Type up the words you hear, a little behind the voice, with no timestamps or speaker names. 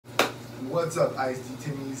What's up, Iced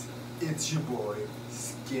Timmies? It's your boy,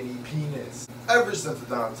 Skinny Penis. Ever since the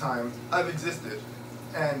dawn of time, I've existed.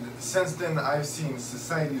 And since then, I've seen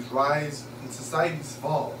societies rise and societies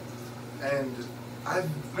fall. And I've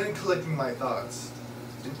been collecting my thoughts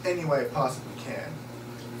in any way I possibly can.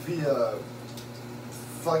 Via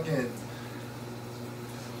fucking...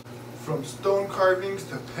 from stone carvings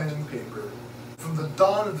to pen and paper. From the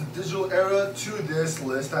dawn of the digital era to this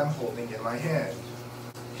list I'm holding in my hand.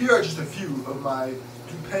 Here are just a few of my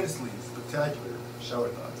stupendously spectacular shower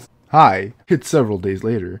thoughts. Hi, it's several days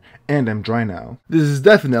later, and I'm dry now. This is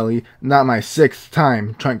definitely not my 6th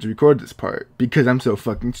time trying to record this part, because I'm so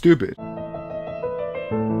fucking stupid.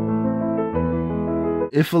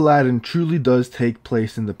 If Aladdin truly does take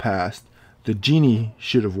place in the past, the genie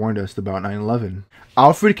should have warned us about 9/11.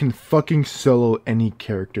 Alfred can fucking solo any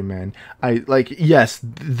character, man. Yes,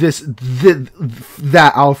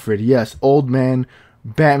 that Alfred, yes, old man,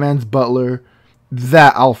 Batman's butler,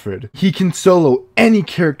 that Alfred. He can solo any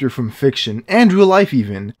character from fiction, and real life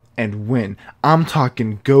even, and win. I'm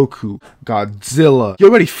talking Goku, Godzilla. He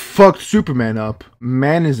already fucked Superman up.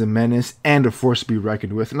 Man is a menace and a force to be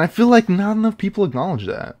reckoned with, and I feel like not enough people acknowledge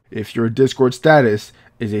that. If your Discord status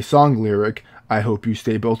is a song lyric, I hope you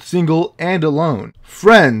stay both single and alone.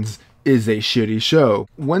 Friends is a shitty show.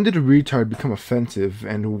 When did a retard become offensive,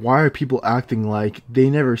 and why are people acting like they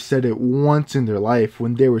never said it once in their life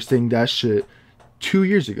when they were saying that shit 2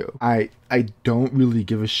 years ago? I don't really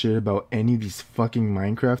give a shit about any of these fucking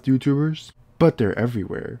Minecraft YouTubers, but they're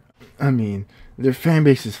everywhere. I mean, their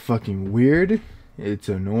fanbase is fucking weird, it's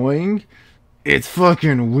annoying, it's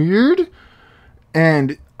fucking weird,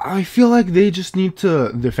 and I feel like they just need to,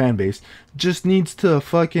 their fanbase just needs to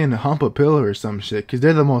fucking hump a pillar or some shit, cause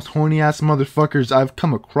they're the most horny ass motherfuckers I've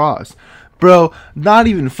come across. Bro, not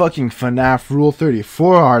even fucking FNAF Rule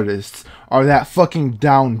 34 artists are that fucking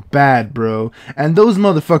down bad, bro. And those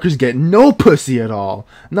motherfuckers get no pussy at all.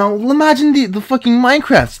 Now imagine the fucking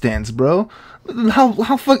Minecraft stans, bro. How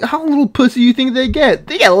little pussy you think they get?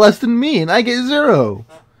 They get less than me, and I get 0.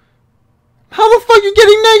 How the fuck you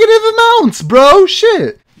getting negative amounts, bro?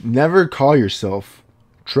 Shit. Never call yourself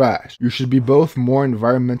trash. You should be both more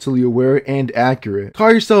environmentally aware and accurate.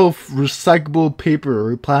 Call yourself recyclable paper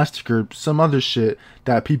or plastic or some other shit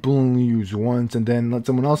that people only use once and then let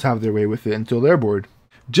someone else have their way with it until they're bored.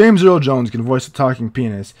 James Earl Jones can voice a talking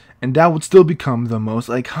penis, and that would still become the most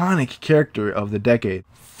iconic character of the decade.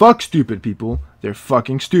 Fuck stupid people. They're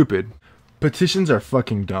fucking stupid. Petitions are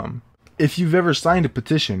fucking dumb. If you've ever signed a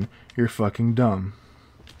petition, you're fucking dumb.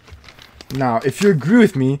 Now, if you agree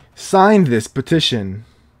with me, sign this petition.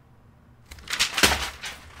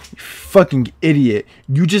 You fucking idiot.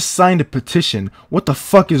 You just signed a petition. What the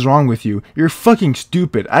fuck is wrong with you? You're fucking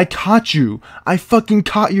stupid. I caught you. I fucking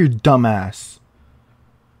caught your dumbass.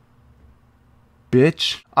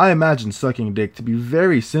 Bitch. I imagine sucking dick to be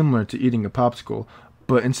very similar to eating a popsicle,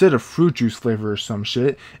 but instead of fruit juice flavor or some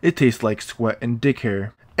shit, it tastes like sweat and dick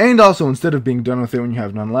hair. And also, instead of being done with it when you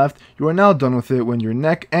have none left, you are now done with it when your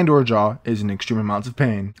neck and or jaw is in extreme amounts of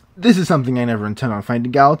pain. This is something I never intend on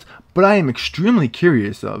finding out, but I am extremely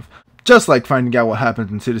curious of. Just like finding out what happened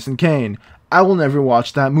in Citizen Kane. I will never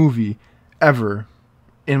watch that movie, ever,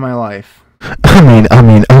 in my life.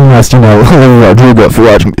 Unless, Rodrigo, for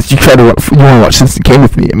watching this, you want to watch Citizen Kane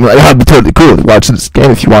with me. I mean, like, I'd be totally cool to watch Citizen Kane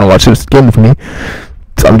if you want to watch Citizen Kane with me.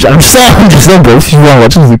 I'm just saying, bro, if you want to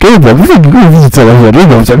watch this game, bro,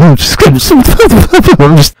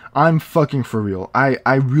 I'm fucking for real.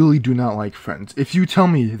 I really do not like Friends. If you tell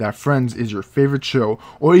me that Friends is your favorite show,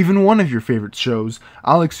 or even one of your favorite shows,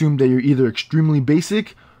 I'll assume that you're either extremely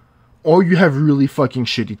basic, or you have really fucking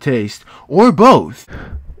shitty taste, or both.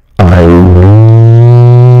 I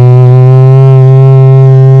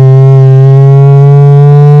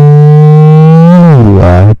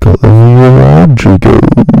Rodrigo.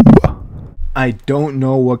 I don't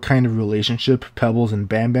know what kind of relationship Pebbles and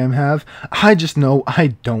Bam Bam have. I just know I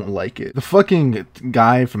don't like it. The fucking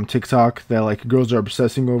guy from TikTok that like girls are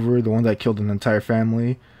obsessing over, the one that killed an entire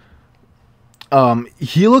family.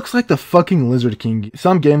 He looks like the fucking Lizard King.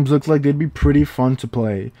 Some games look like they'd be pretty fun to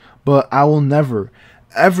play, but I will never,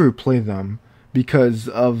 ever play them because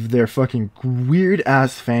of their fucking weird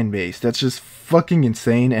ass fan base. That's just fucking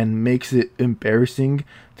insane and makes it embarrassing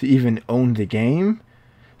to even own the game.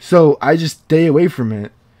 So I just stay away from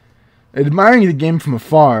it, admiring the game from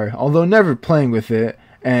afar, although never playing with it,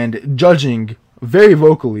 and judging very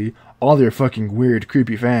vocally all their fucking weird,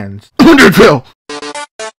 creepy fans. Undertale!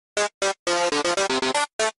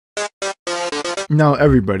 Now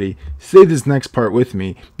everybody, say this next part with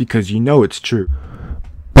me, because you know it's true.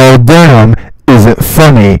 Oh damn, is it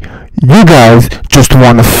funny? You guys just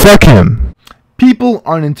want to fuck him. People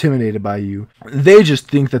aren't intimidated by you. They just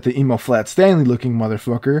think that the emo Flat Stanley looking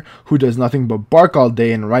motherfucker who does nothing but bark all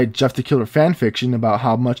day and write Jeff the Killer fanfiction about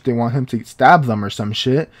how much they want him to stab them or some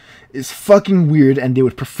shit is fucking weird, and they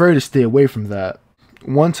would prefer to stay away from that.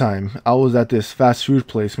 One time, I was at this fast food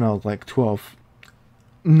place when I was like 12.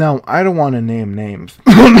 Now, I don't want to name names.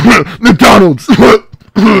 McDonald's!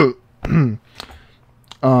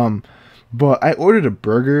 But I ordered a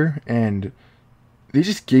burger and they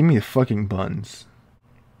just gave me the fucking buns.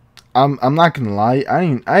 I'm not gonna lie,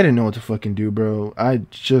 I didn't know what to fucking do, bro. I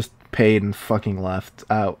just paid and fucking left.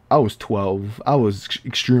 I was 12. I was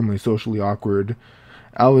extremely socially awkward.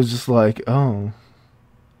 I was just like, oh,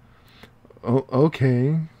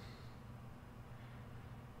 okay.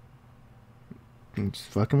 And just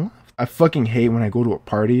fucking left. I fucking hate when I go to a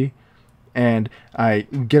party and I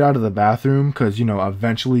get out of the bathroom, because, you know,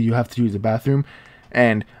 eventually you have to use the bathroom,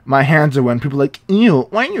 and my hands are wet, and people are like, ew,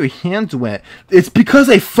 why are your hands wet? It's because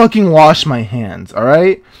I fucking wash my hands,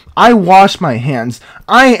 alright? I wash my hands.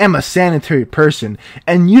 I am a sanitary person,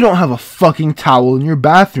 and you don't have a fucking towel in your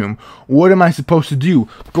bathroom. What am I supposed to do?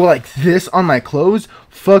 Go like this on my clothes?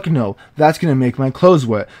 Fuck no. That's gonna make my clothes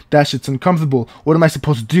wet. That shit's uncomfortable. What am I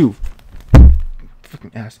supposed to do?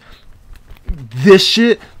 Fucking ass. This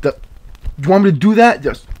shit, you want me to do that?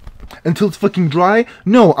 Just until it's fucking dry?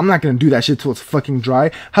 No, I'm not gonna do that shit till it's fucking dry.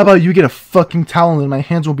 How about you get a fucking towel and my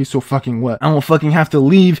hands won't be so fucking wet? I won't fucking have to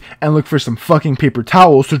leave and look for some fucking paper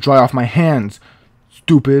towels to dry off my hands.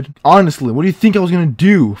 Stupid. Honestly, what do you think I was gonna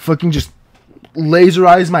do? Fucking just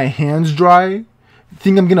laserize my hands dry?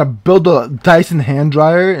 Think I'm gonna build a Dyson hand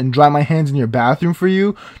dryer and dry my hands in your bathroom for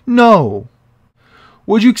you? No.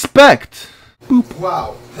 What'd you expect? Boop.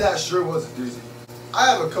 Wow, that sure was a doozy. I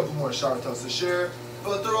have a couple more shoutouts to share,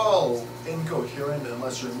 but they're all incoherent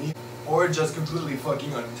unless you're me, or just completely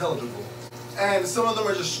fucking unintelligible. And some of them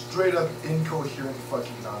are just straight up incoherent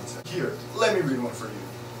fucking nonsense. Here, let me read one for you.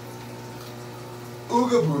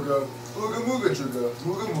 Ooga booga, ooga mooga juga,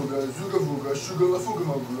 mooga mooga, zuga booga, shuga la fuga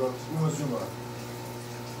moguga, umazuma.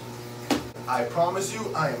 I promise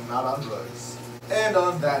you, I am not on drugs. And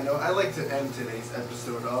on that note, I'd like to end today's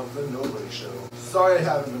episode of The Nobody Show. Sorry I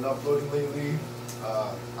haven't been uploading lately.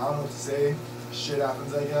 I don't know what to say. Shit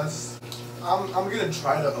happens, I guess. I'm gonna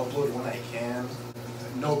try to upload when I can.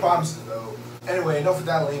 No promises though. Anyway, enough of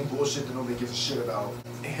that lame bullshit that nobody gives a shit about.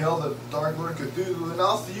 Hail the Dark Lord Cthulhu, and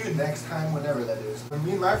I'll see you next time, whenever that is. When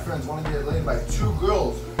me and my friends want to get laid by two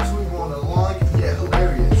girls, so we go on a long yet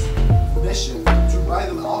hilarious mission to buy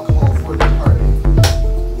them alcohol for their party.